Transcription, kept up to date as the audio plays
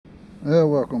Yeah,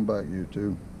 welcome back,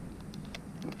 YouTube.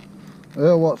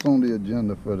 Well, what's on the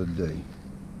agenda for today?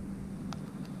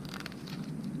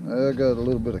 I got a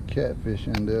little bit of catfish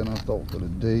in there, and I thought for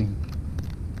today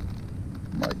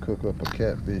might cook up a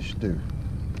catfish stew.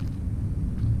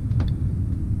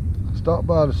 Stopped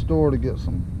by the store to get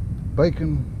some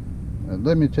bacon, and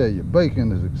let me tell you,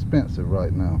 bacon is expensive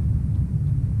right now.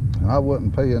 And I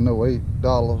wasn't paying no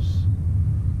 $8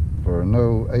 for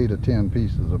no 8 or 10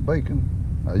 pieces of bacon.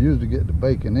 I usually get the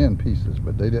bacon in pieces,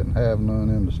 but they didn't have none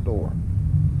in the store.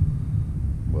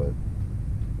 But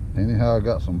anyhow, I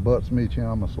got some butts meat here.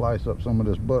 I'm gonna slice up some of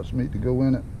this butts meat to go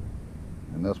in it,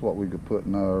 and that's what we could put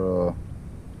in our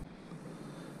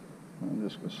I'm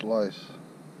just gonna slice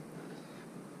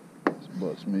this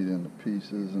butts meat into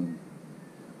pieces and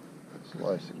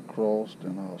slice it across,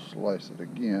 and I'll slice it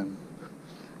again.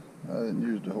 I didn't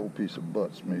use the whole piece of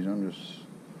butts meat. I'm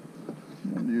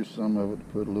gonna use some of it to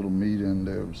put a little meat in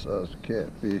there besides the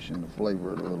catfish and to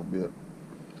flavor it a little bit.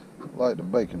 I like the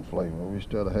bacon flavor. We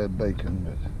still had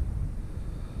bacon,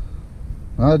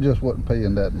 but I just wasn't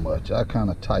paying that much. I kind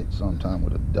of tight sometime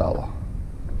with $1.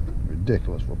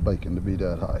 Ridiculous for bacon to be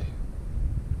that high.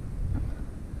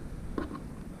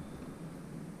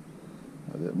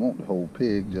 I didn't want the whole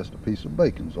pig, just a piece of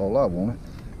bacon is all I wanted.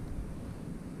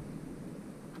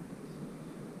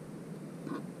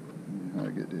 I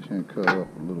get this here cut up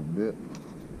a little bit.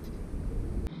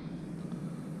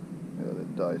 Got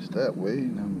it diced that way,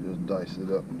 and I'm just dice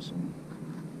it up in some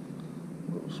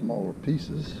little smaller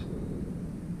pieces.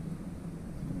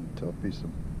 A tough piece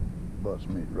of butts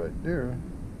meat right there.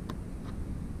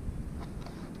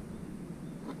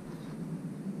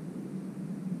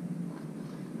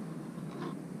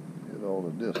 Get all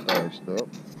of this diced up.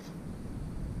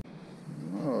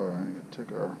 Alright,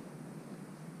 take our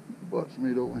butts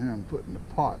meat over here and put in the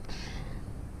pots.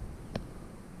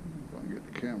 I'm gonna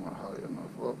get the camera high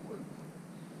enough up with.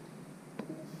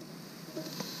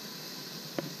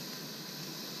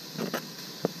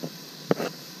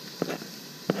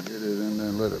 Get it in there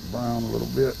and let it brown a little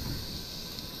bit.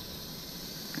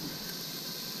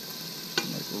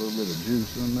 Make a little bit of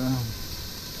juice in there.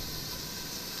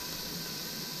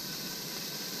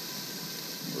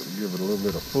 Give it a little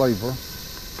bit of flavor.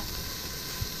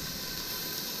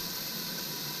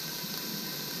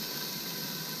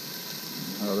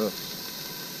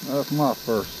 Now that's my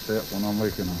first step when I'm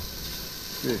making a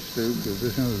fish stew, because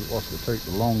this is what's to take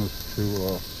the longest to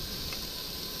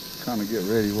kind of get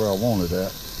ready where I want it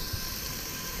at.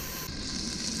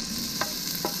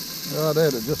 I'd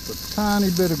added just a tiny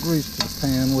bit of grease to the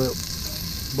pan where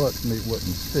butts meat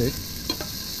wouldn't stick.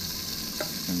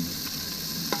 And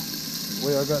the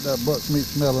way I got that butts meat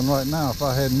smelling right now, if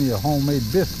I had me a homemade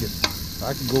biscuit,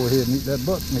 I could go ahead and eat that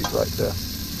butts meat right there.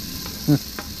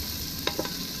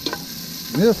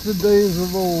 Miss the days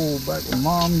of old, back when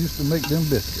Mom used to make them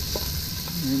biscuits.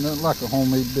 Ain't nothing like a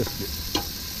homemade biscuit.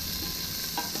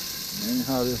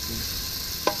 Anyhow, this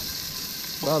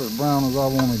is about as brown as I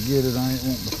want to get it. I ain't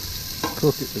wanting to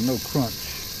cook it to no crunch.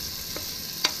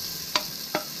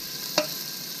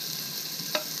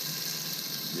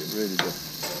 Get ready to.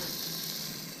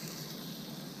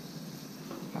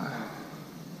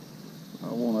 I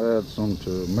want to add some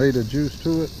tomato juice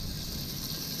to it.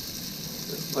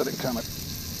 Just let it kind of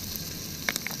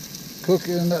cook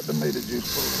in that tomato juice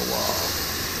for a little while.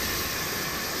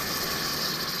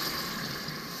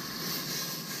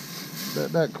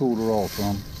 Let that cool her off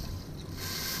some.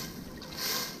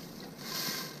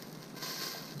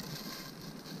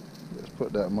 Just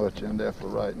put that much in there for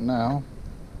right now.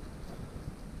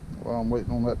 While I'm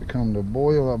waiting on that to come to a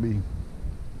boil, I'll be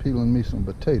peeling me some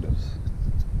potatoes.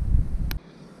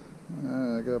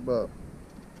 I got about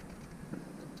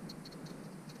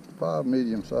 5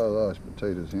 medium-sized iced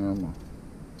potatoes here. I'm gonna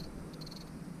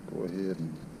go ahead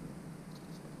and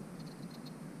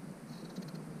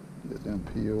get them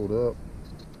peeled up,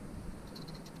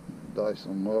 dice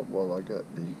them up while I got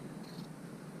the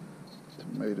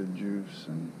tomato juice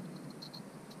and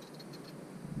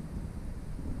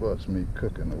butts meat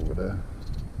cooking over there.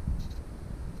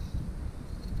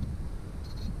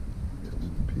 Get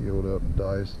them peeled up and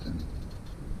diced, and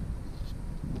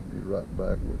I'll be right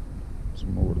back with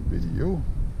some more of the video.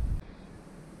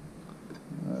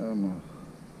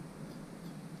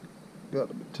 Got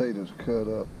the potatoes cut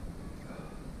up.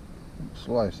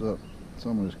 Slice up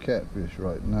some of this catfish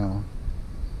right now.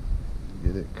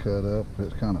 Get it cut up.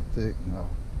 It's kind of thick. I'll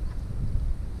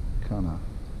kind of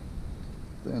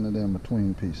thin it in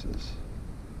between pieces.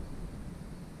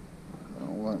 I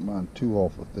don't like mine too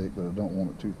awful thick, but I don't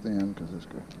want it too thin because it's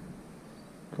going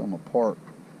to come apart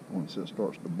once it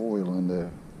starts to boil in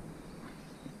there.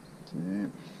 See,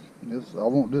 I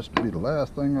want this to be the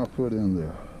last thing I put in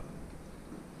there.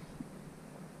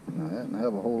 Now, I didn't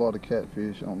have a whole lot of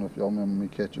catfish. I don't know if y'all remember me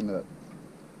catching that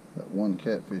one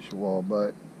catfish a while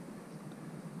back.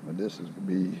 But this is to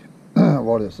be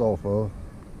what it's off of.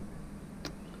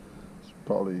 It's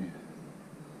probably,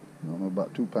 I don't know,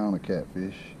 about 2 pounds of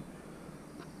catfish.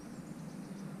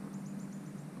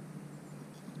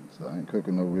 So I ain't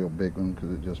cooking no real big one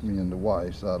because it's just me and the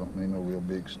wife, so I don't need no real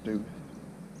big stew.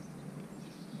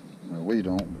 Well, we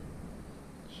don't, but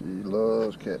she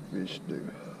loves catfish stew.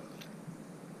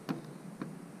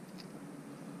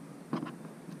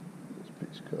 This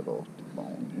piece cut off the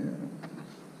bone here.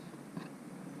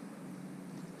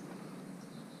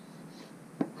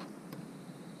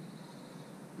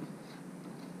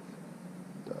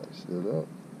 Dice it up.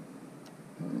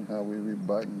 And how we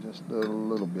rebiting just a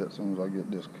little bit as soon as I get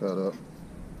this cut up.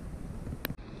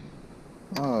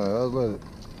 Alright, I'll let it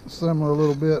simmer a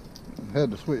little bit.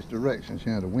 Had to switch directions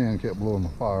here, the wind kept blowing my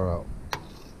fire out.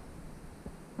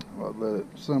 I'll let it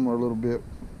simmer a little bit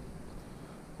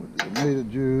with the tomato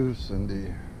juice and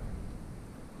the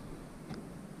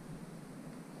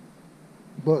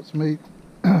butts meat.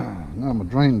 Now I'm gonna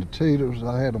drain the taters.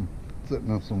 I had them sitting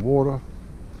in some water.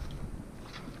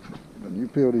 When you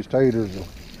peel these taters,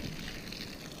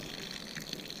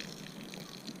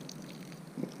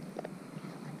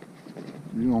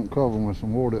 you don't cover them with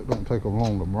some water, it don't take them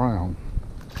long to brown.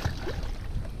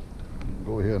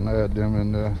 Go ahead and add them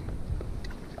in there.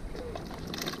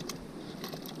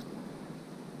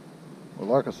 Well,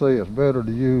 like I say, it's better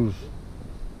to use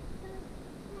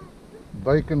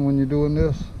bacon when you're doing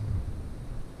this,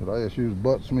 but I just use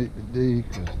butts meat today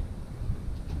because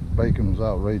bacon was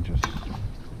outrageous.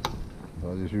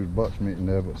 So I just use butts meat in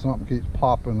there, but something keeps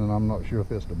popping and I'm not sure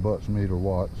if it's the butts meat or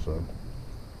what, so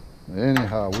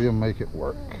anyhow, we'll make it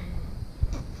work.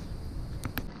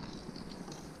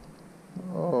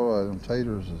 Alright, them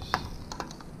taters is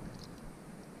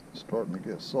starting to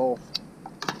get soft.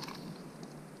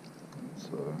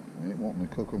 So I ain't wanting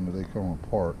to cook them till they come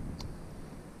apart.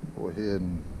 Go ahead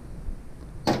and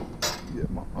get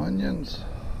my onions.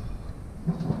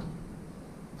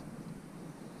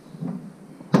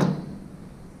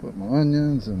 Put my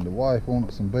onions, and the wife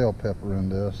wanted some bell pepper in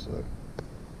there, so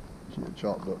she had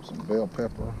chopped up some bell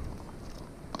pepper.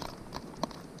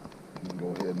 And go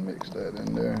ahead and mix that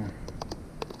in there.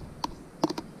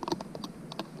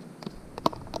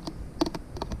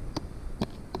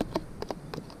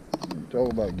 You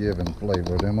talk about giving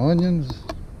flavor. Them onions,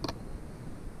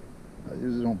 I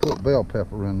usually don't put bell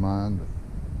pepper in mine,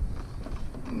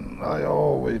 but I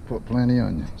always put plenty of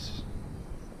onions.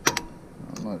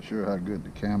 I'm not sure how good the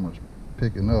camera's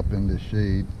picking up in this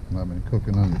shade. I've been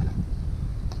cooking under the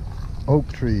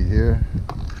oak tree here.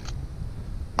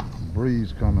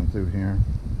 Breeze coming through here.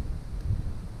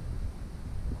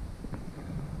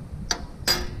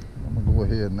 I'm gonna go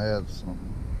ahead and add some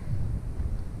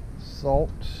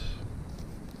salt.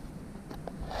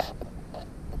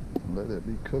 Let it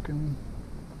be cooking.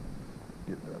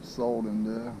 Get that salt in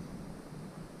there.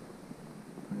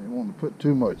 You don't want to put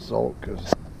too much salt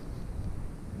because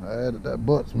I added that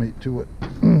butts meat to it.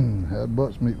 That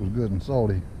butts meat was good and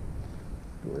salty.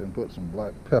 Go ahead and put some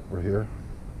black pepper here.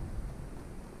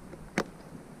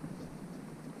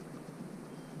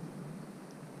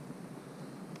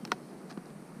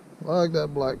 I like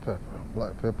that black pepper.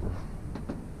 Black pepper,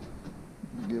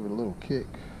 give it a little kick.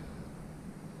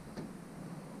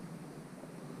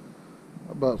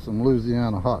 How about some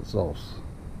Louisiana hot sauce?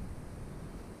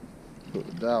 Put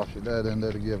a douse of that in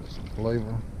there to give it some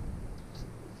flavor.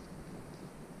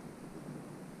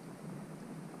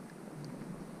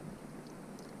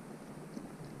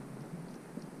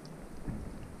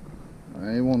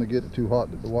 I ain't want to get it too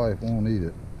hot that the wife won't eat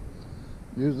it.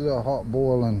 Usually a hot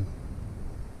boiling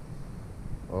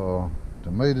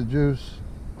tomato juice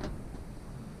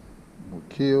will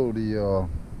kill the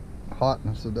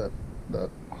hotness of that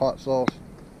hot sauce,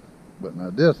 but now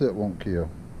this it won't kill.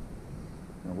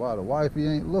 And while the wifey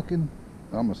ain't looking,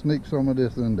 I'm gonna sneak some of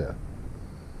this in there.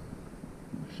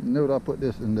 If she knew that I put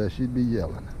this in there, she'd be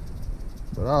yelling.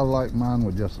 But I like mine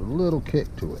with just a little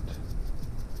kick to it.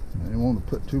 I didn't want to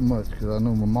put too much because I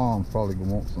know my mom's probably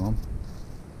gonna want some.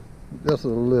 Just a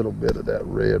little bit of that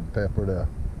red pepper there.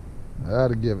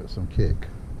 That'll give it some kick.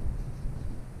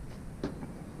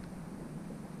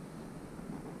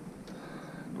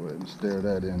 Go ahead and stir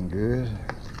that in good.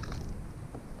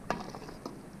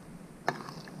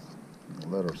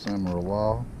 Let her simmer a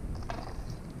while.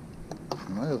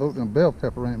 And I just hope them bell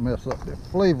pepper ain't mess up the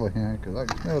flavor here, because I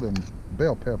can smell them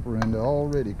bell pepper in there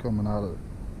already coming out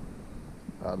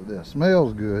of there.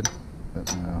 Smells good,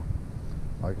 but now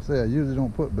Like I said, I usually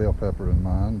don't put bell pepper in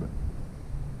mine, but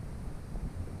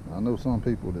I know some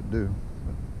people that do.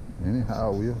 But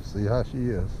anyhow, we'll see how she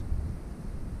is.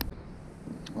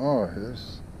 Alright,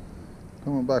 it's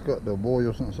coming back up to a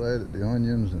boil since I added the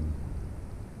onions and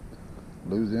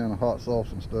Louisiana hot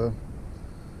sauce and stuff.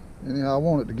 Anyhow, I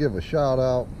wanted to give a shout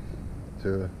out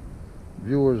to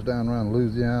viewers down around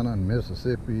Louisiana and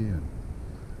Mississippi and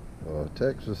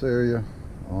Texas area.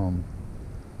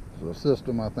 There's a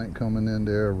system I think coming in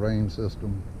there, a rain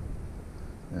system,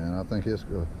 and I think it's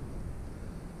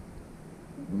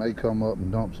may come up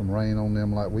and dump some rain on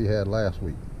them like we had last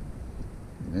week.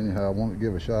 Anyhow, I want to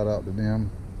give a shout out to them.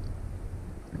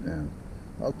 And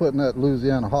I was putting that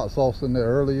Louisiana hot sauce in there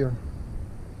earlier.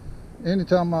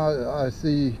 Anytime I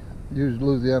use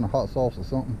Louisiana hot sauce or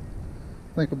something,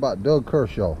 think about Doug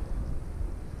Kershaw,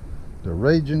 the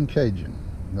Raging Cajun.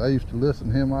 I used to listen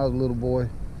to him when I was a little boy.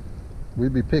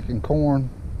 We'd be picking corn,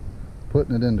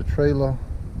 putting it in the trailer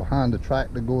behind the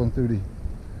tractor, going through the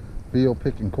field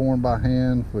picking corn by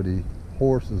hand for the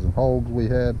horses and hogs we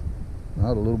had when I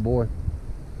was a little boy.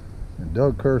 And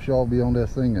Doug Kershaw be on there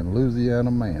singing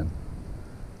Louisiana Man.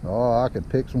 Oh, I could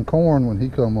pick some corn when he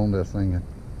come on there singing.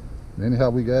 Anyhow,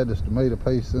 we got this tomato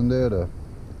paste in there to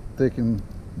thicken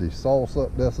the sauce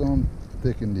up there some,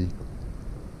 thicken the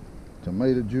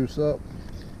tomato juice up.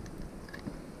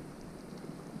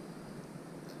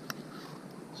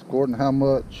 It's according to how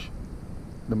much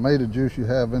tomato juice you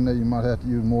have in there, you might have to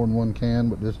use more than 1 can,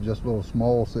 but this is just a little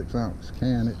small 6-ounce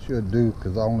can. It should do,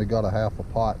 because I only got a half a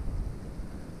pot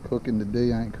cooking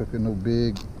today. I ain't cooking no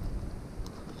big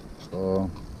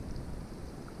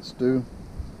stew,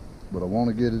 but I want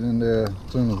to get it in there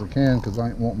as soon as I can, because I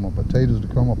ain't wanting my potatoes to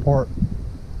come apart.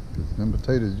 Because them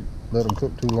potatoes, you let them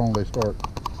cook too long, they start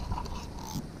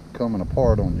coming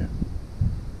apart on you.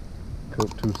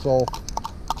 Cook too soft.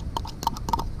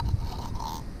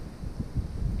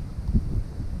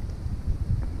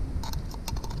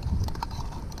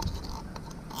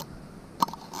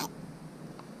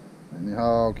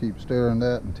 Anyhow, I'll keep stirring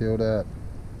that until that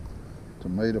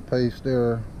tomato paste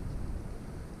there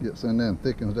gets in there and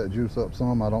thickens that juice up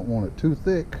some. I don't want it too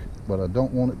thick, but I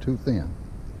don't want it too thin.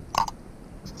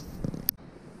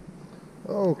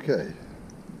 Okay.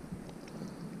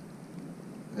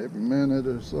 Every minute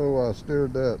or so I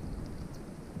stirred that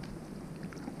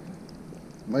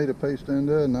tomato paste in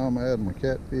there. Now I'm adding my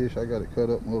catfish. I got it cut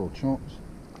up in little chunks.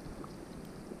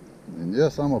 And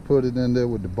yes, I'm going to put it in there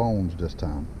with the bones this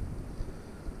time.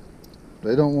 If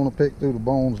they don't want to pick through the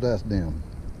bones, that's them.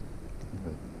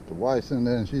 But the wife's in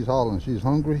there and she's hollering she's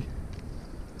hungry.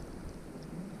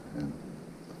 And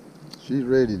she's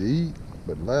ready to eat.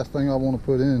 But the last thing I want to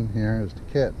put in here is the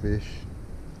catfish.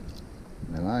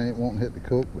 And I ain't wanting it to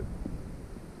cook, but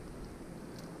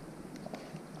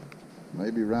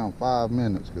maybe around 5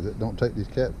 minutes, because it don't take these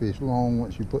catfish long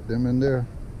once you put them in there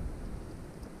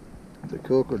to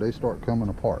cook, or they start coming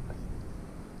apart.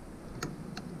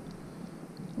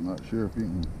 I'm not sure if you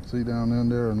can see down in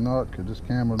there or not, because this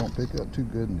camera don't pick up too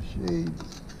good in the shade.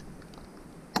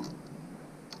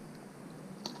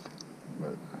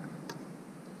 But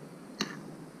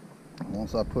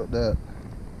once I put that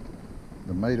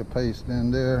tomato paste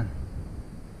in there,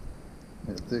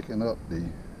 it thicken up the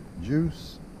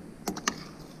juice.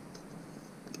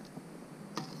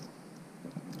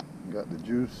 Got the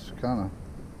juice kind of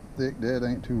thick there. It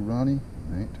ain't too runny,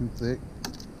 it ain't too thick.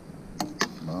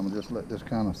 But I'm gonna just let this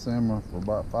kind of simmer for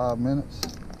about 5 minutes,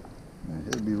 and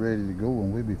it'll be ready to go,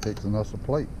 and we'll be fixing us a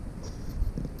plate.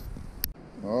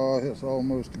 Oh, it's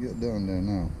almost to get done there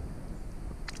now.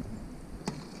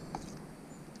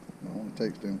 It only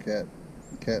takes them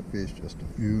catfish just a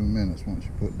few minutes once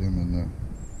you put them in there.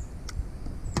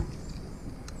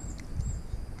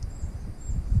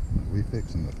 We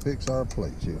fixing to fix our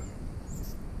plates here.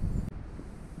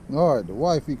 Alright, the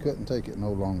wifey couldn't take it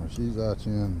no longer. She's out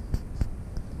here and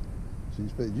you're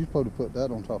supposed to put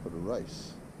that on top of the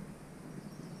rice.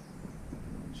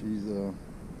 She's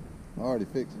already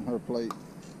fixing her plate.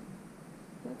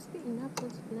 That's good enough,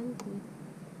 that's plenty.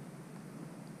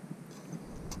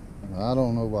 I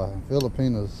don't know why.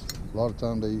 Filipinos, a lot of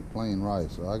times they eat plain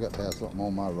rice, so I got to have something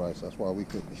on my rice. That's why we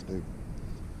cook the stew.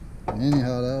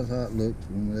 Anyhow, that's how it looks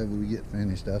whenever we get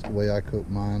finished. That's the way I cook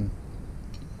mine.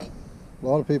 A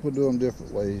lot of people do them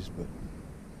different ways, but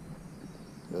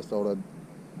just thought I'd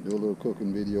do a little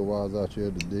cooking video while I was out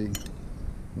here today.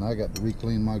 And I got to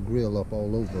re-clean my grill up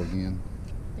all over again.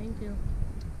 Thank you.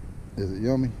 Is it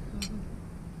yummy?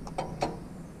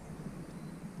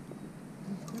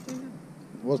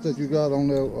 What's that you got on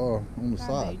there on the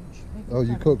side? Oh,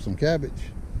 you cooked some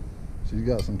cabbage. So you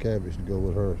got some cabbage to go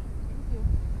with her.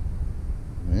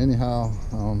 Anyhow,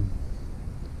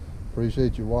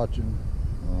 appreciate you watching.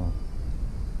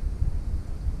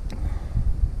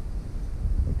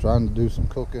 I'm trying to do some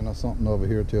cooking or something over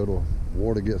here till the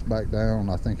water gets back down.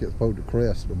 I think it's supposed to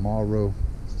crest tomorrow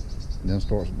and then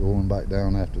starts going back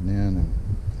down after then,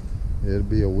 and it'll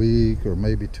be a week or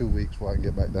maybe 2 weeks before I can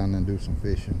get back down there and do some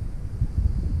fishing.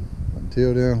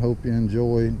 Until then, hope you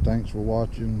enjoyed. Thanks for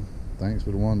watching. Thanks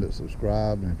for the one that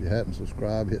subscribed, and if you hadn't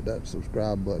subscribed, hit that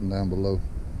subscribe button down below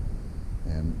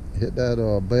and hit that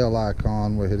bell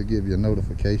icon where it'll give you a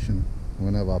notification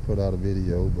whenever I put out a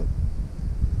video. But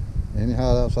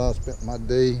anyhow, that's how I spent my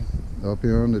day up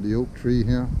here under the oak tree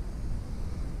here,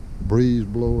 breeze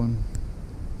blowing,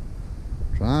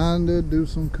 trying to do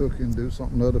some cooking, do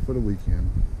something other for the weekend.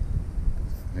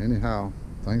 Anyhow,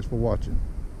 thanks for watching.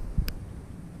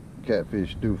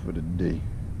 Catfish stew for the day.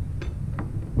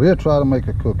 We'll try to make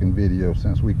a cooking video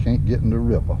since we can't get in the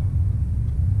river.